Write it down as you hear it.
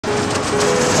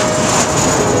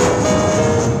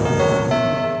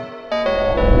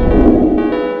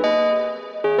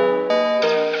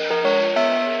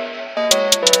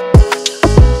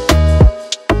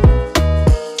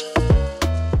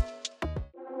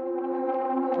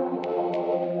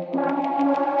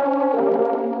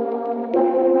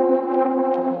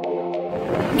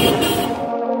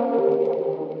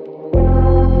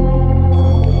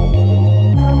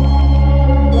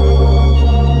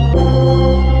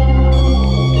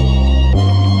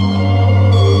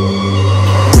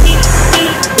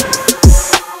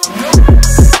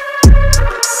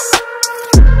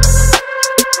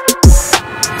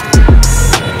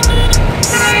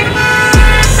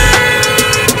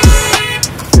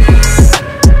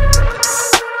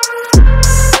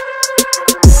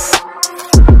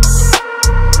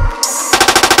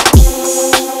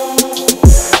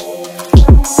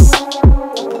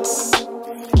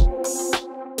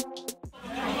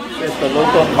The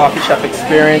local coffee shop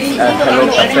experience at Hello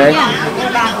Cafe.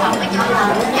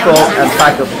 Full and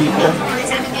packed of people.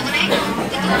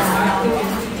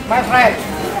 My friend,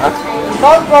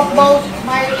 don't propose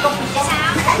my coffee shop.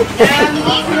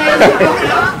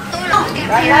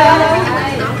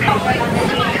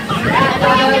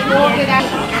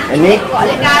 Annie?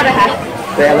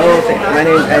 Say hello, my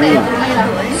name is Annie.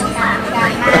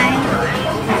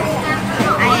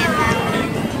 I am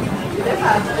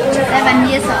 7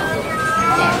 years old.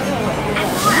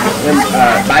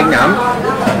 Bác Nam.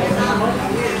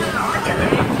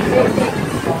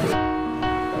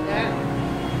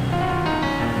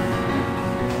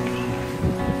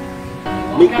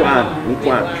 Mỹ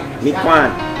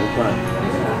Quan.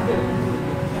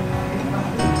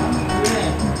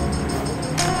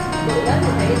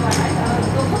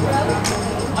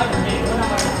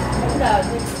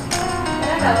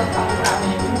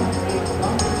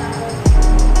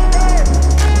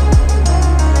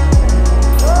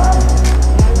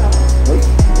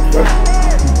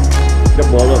 The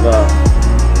bowl of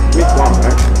meat guam,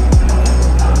 right?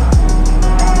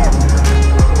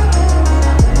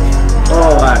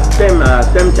 Oh, tem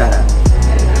chara.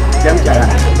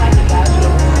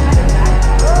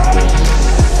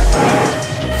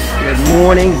 Good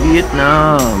morning,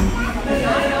 Vietnam.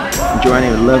 Enjoying a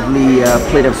lovely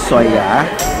plate of soya,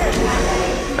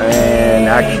 and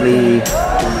actually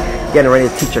getting ready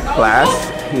to teach a class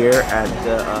here at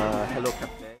the Hello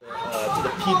Cafe. To the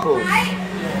people.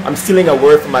 I'm stealing a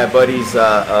word from my buddy's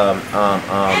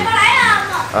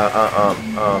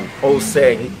old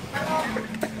saying.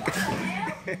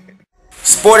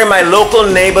 Sporting my local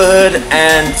neighborhood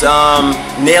and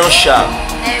nail shop.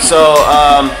 So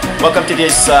welcome to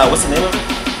this. What's the name of it?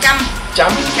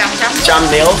 Cham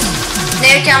nails.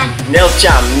 Nail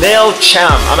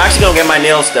cham. I'm actually gonna get my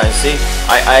nails done. See,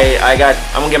 I'm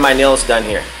gonna get my nails done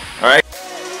here. All right.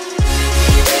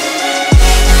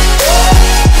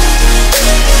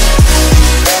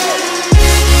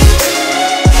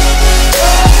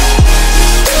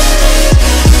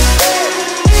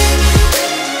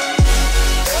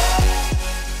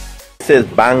 This is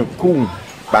Bangkung.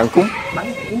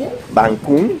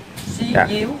 Yeah.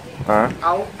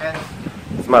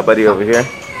 It's my buddy over here.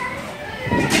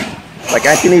 Like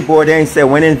Anthony Bourdain said,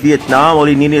 when in Vietnam, all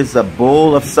you need is a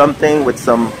bowl of something with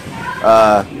some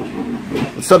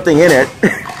something in it,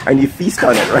 and you feast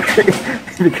on it, right?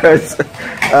 Because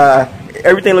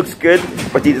everything looks good,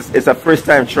 but it's a first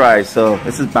time try. So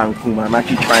this is Bangkung. I'm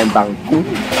actually trying Bangkung.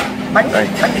 Right.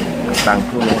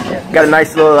 Bangkung. Got a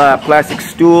nice little plastic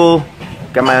stool.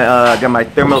 Got my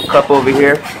thermal cup over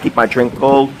here. Keep my drink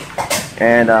cold.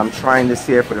 And I'm trying this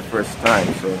here for the first time.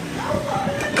 So,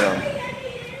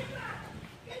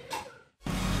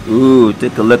 ooh,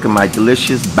 take a look at my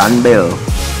delicious bánh bèo.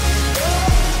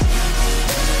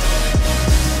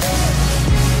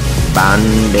 Bánh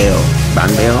bèo.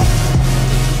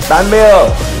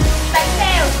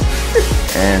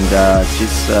 And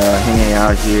just hanging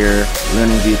out here,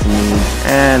 learning Vietnamese,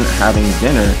 and having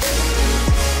dinner.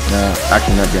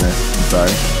 Actually not dinner, I'm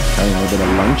sorry. Having a little bit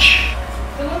of lunch.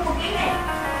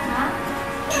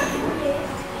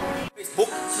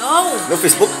 Facebook? No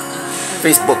Facebook?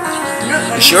 Facebook.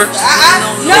 You sure?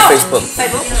 No Facebook.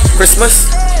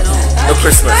 Christmas? No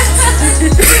Christmas.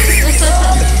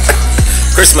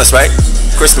 Christmas, right?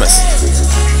 Christmas.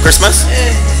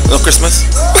 No Christmas?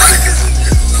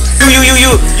 You.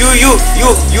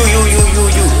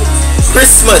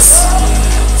 Christmas.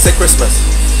 Say Christmas.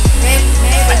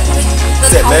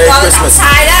 Say Merry Christmas.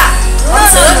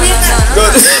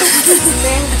 Good.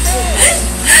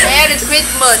 Merry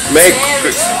Christmas.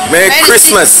 Merry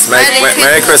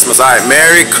Christmas. Alright,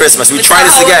 Merry Christmas. We try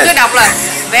this again.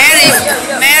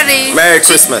 Merry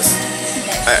Christmas.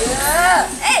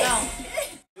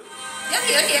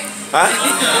 Hả?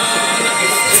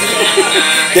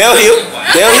 Đéo hiểu.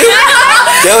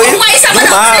 Ông quay sao mà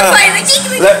không quay nó chít.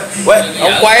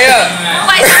 Ông quay á.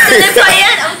 Quay sao lên quay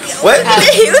á.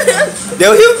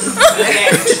 Đéo hiểu.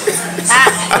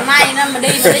 Mai nó mà đi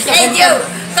cho con chưa.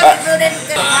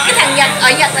 Cái thằng Nhật ở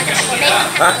Nhật là cái thằng đen.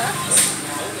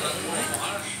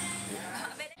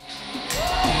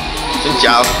 Xin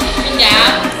chào. Xin chào.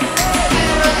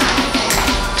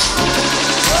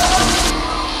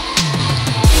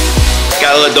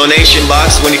 Got a little donation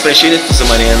box when you finish eating. Put some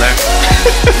money in there.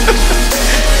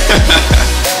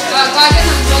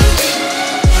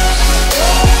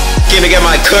 Came to get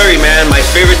my curry, man. My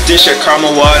favorite dish at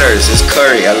Caramel Waters is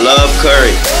curry. I love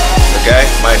curry. Okay,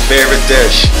 my favorite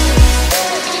dish.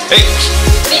 Hey,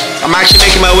 I'm actually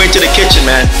making my way to the kitchen,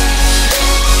 man.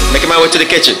 Making my way to the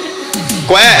kitchen.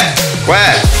 Quiet,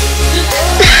 quiet.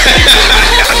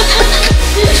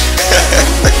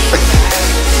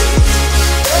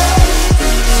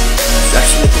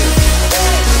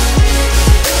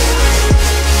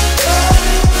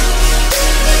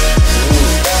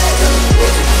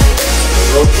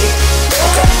 Roti?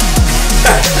 Okay.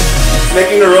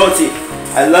 Making the roti.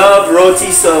 I love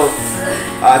roti, so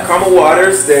Caramel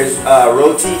Waters, there's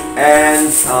roti and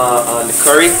the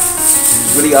curry.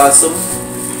 It's really awesome.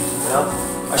 You know?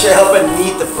 I should help and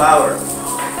knead the flour.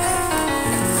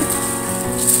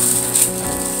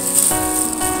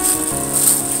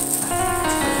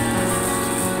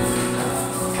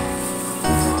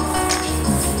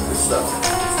 Good stuff.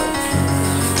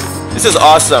 This is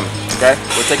awesome. Okay,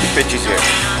 we're taking pictures here.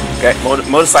 Okay,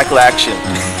 motorcycle action.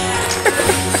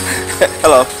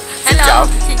 Hello. Hello.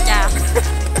 Xin chào.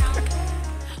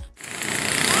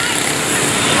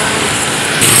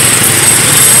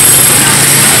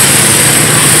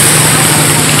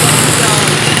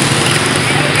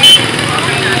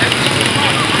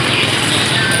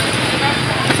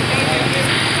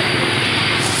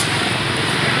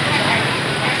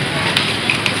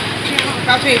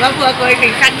 Cao Thủy bác vừa cười thì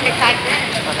khăn thì khăn.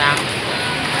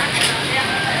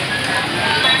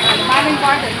 Ba bên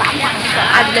coi từ 8 thằng.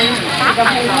 Anh lên 8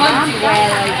 thằng đó về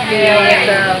về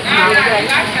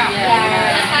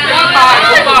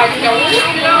coi chủ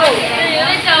luôn.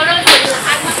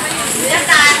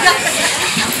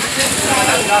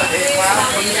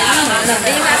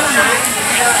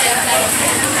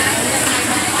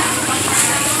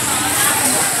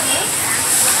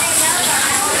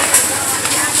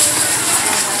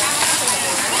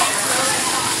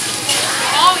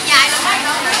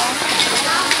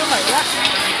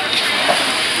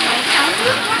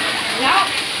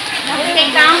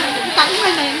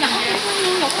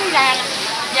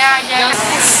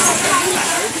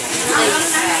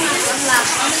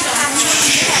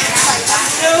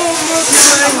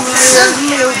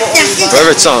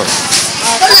 Favorite song?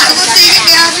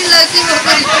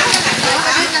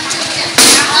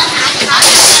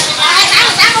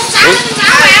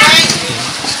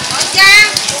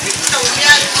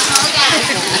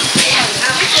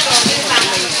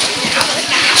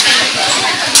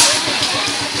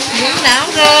 Miếng não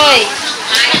rồi.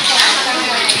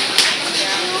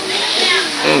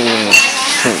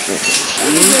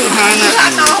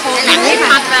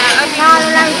 Mặt là cho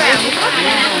lên vào.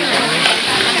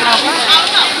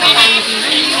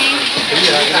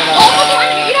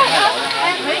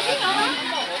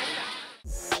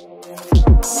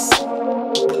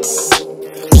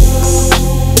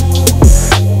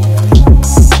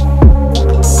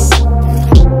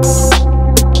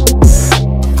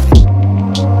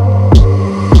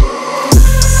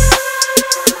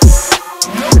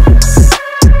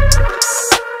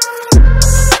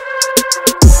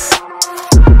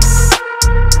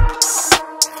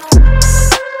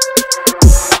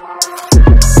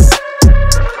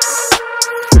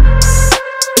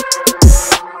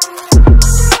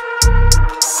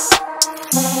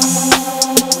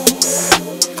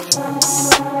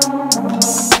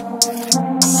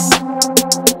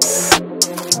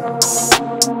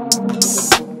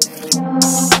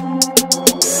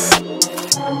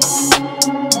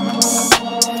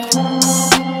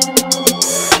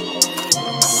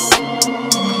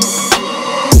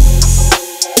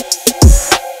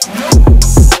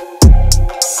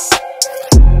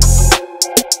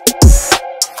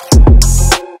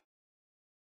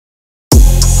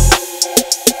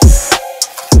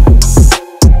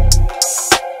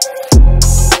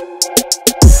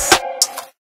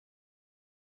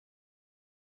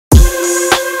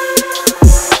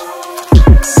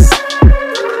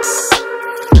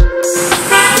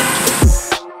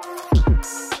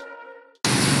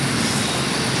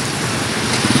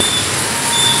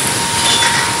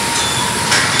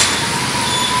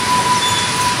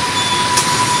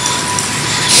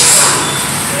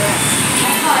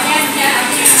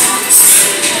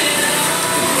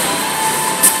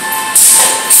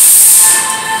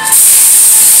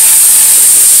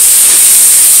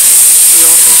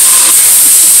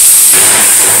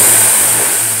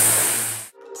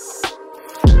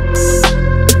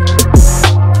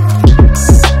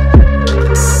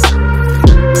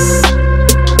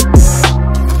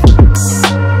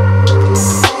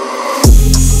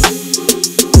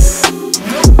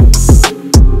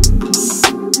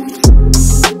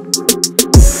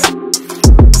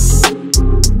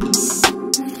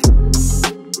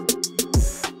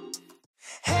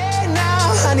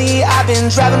 honey, I've been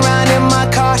driving around in my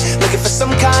car, looking for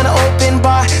some kind of open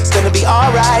bar. It's gonna be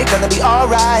alright, gonna be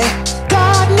alright.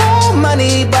 Got no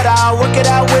money, but I'll work it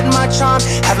out with my charm.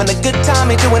 Having a good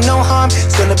time, ain't doing no harm.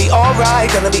 It's gonna be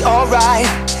alright, gonna be alright.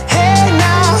 Hey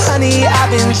now, honey, I've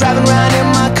been driving around in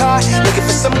my car, looking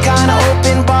for some kind of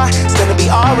open bar. It's gonna be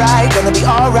alright, gonna be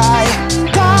alright.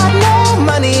 Got no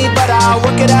money, but I'll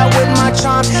work it out with my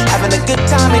charm. Having a good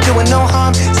time, ain't doing no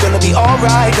harm. It's gonna be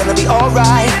alright, gonna be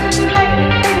alright.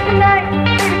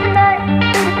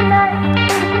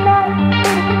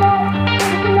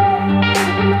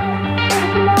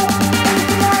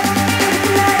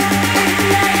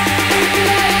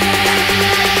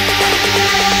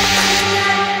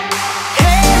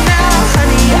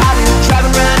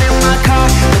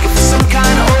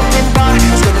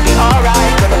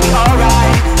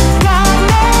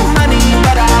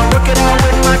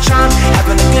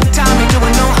 Having a good time, ain't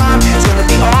doing no harm. It's gonna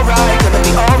be alright, gonna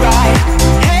be alright.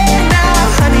 Hey now,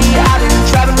 honey, I've been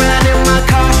driving around in my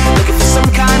car, looking for some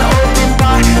kind of open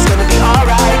bar. It's gonna be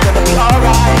alright, gonna be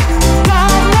alright.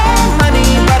 Got no money,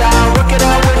 but I'll work it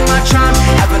out with my charm.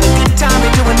 Having a good time,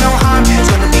 ain't doing no harm. It's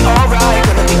gonna be alright,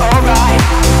 gonna be alright.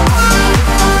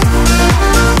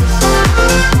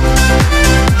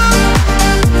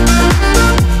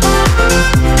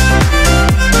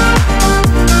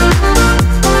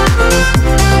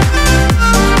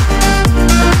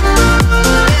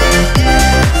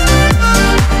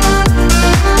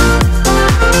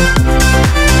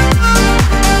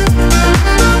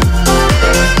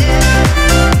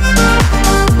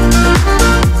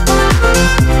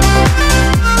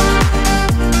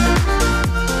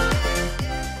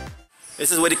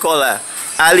 This is what they call a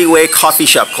alleyway coffee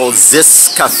shop called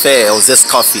Zis Cafe or Zis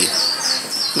Coffee.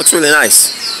 Looks really nice.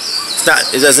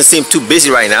 It doesn't seem too busy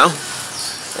right now.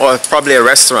 Or probably a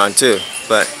restaurant too.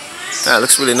 But yeah, it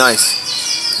looks really nice.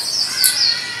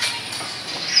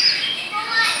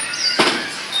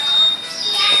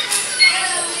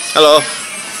 Hello.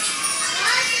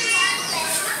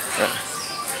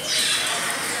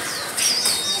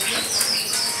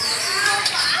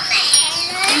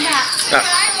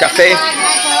 Cafe?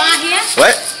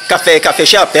 What? Cafe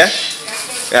shop, yeah?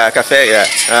 Yeah, cafe,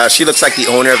 yeah. She looks like the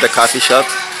owner of the coffee shop.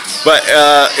 But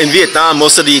in Vietnam,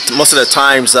 most of the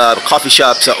times, coffee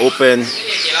shops are open,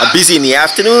 busy in the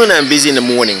afternoon and busy in the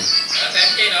morning.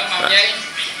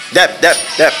 Dep.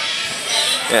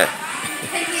 Yeah.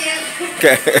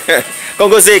 Okay. Con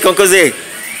cô gì?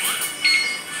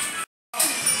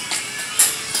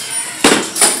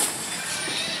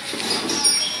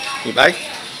 You buy?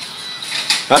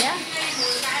 Huh?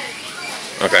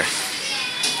 Okay.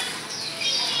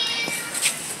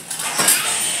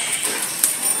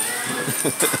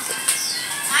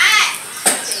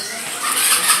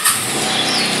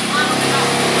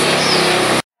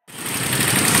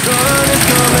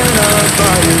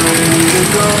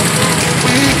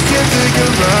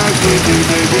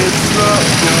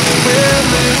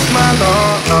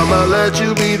 I'ma let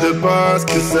you be the boss,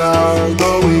 'cause I'll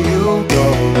go where you go.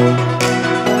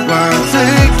 I'll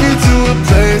take you to a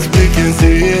place we can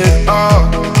see it all.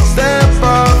 Step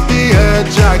off the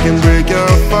edge, I can break your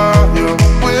fall. Your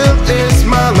will is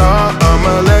my law.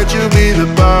 I'ma let you be the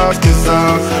boss, 'cause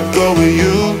I'll go where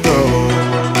you go.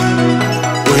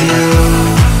 When you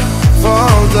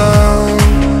fall down,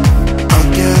 I'll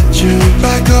get you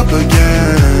back up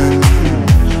again.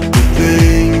 The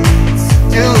things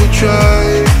you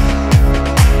try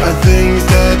are things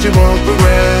that you won't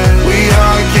regret. We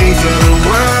are kings of the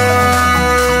world,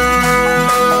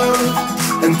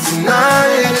 and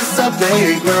tonight is our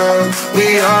playground. We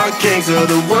are kings of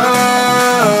the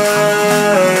world,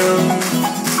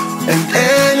 and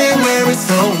anywhere it's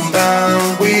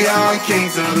homebound. We are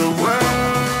kings of the world.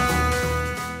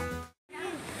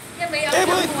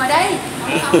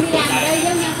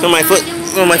 On my foot.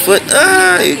 On my foot.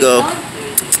 Ah, there you go.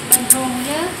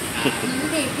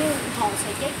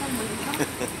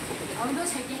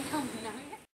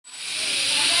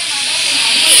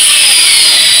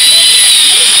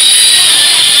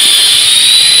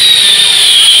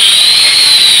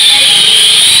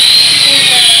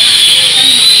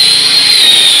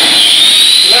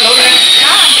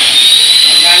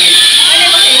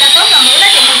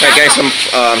 Alright guys, some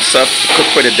stuff to cook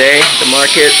for the day, the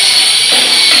market.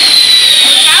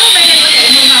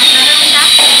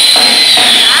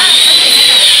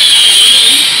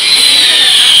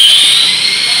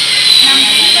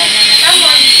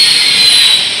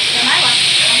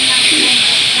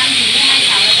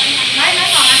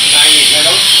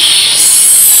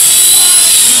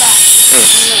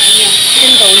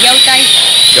 Sinh tụ dâu tây.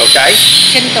 Dầu trái?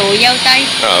 Sinh tụ dâu tây.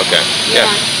 Oh, okay. Yeah.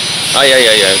 Oh yeah.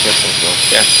 Get some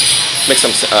cloves. Yeah. Make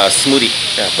some smoothie.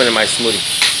 Yeah, put in my smoothie.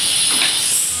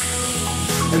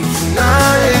 And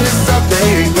tonight is our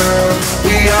day, girl.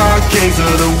 We are kings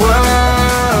of the world.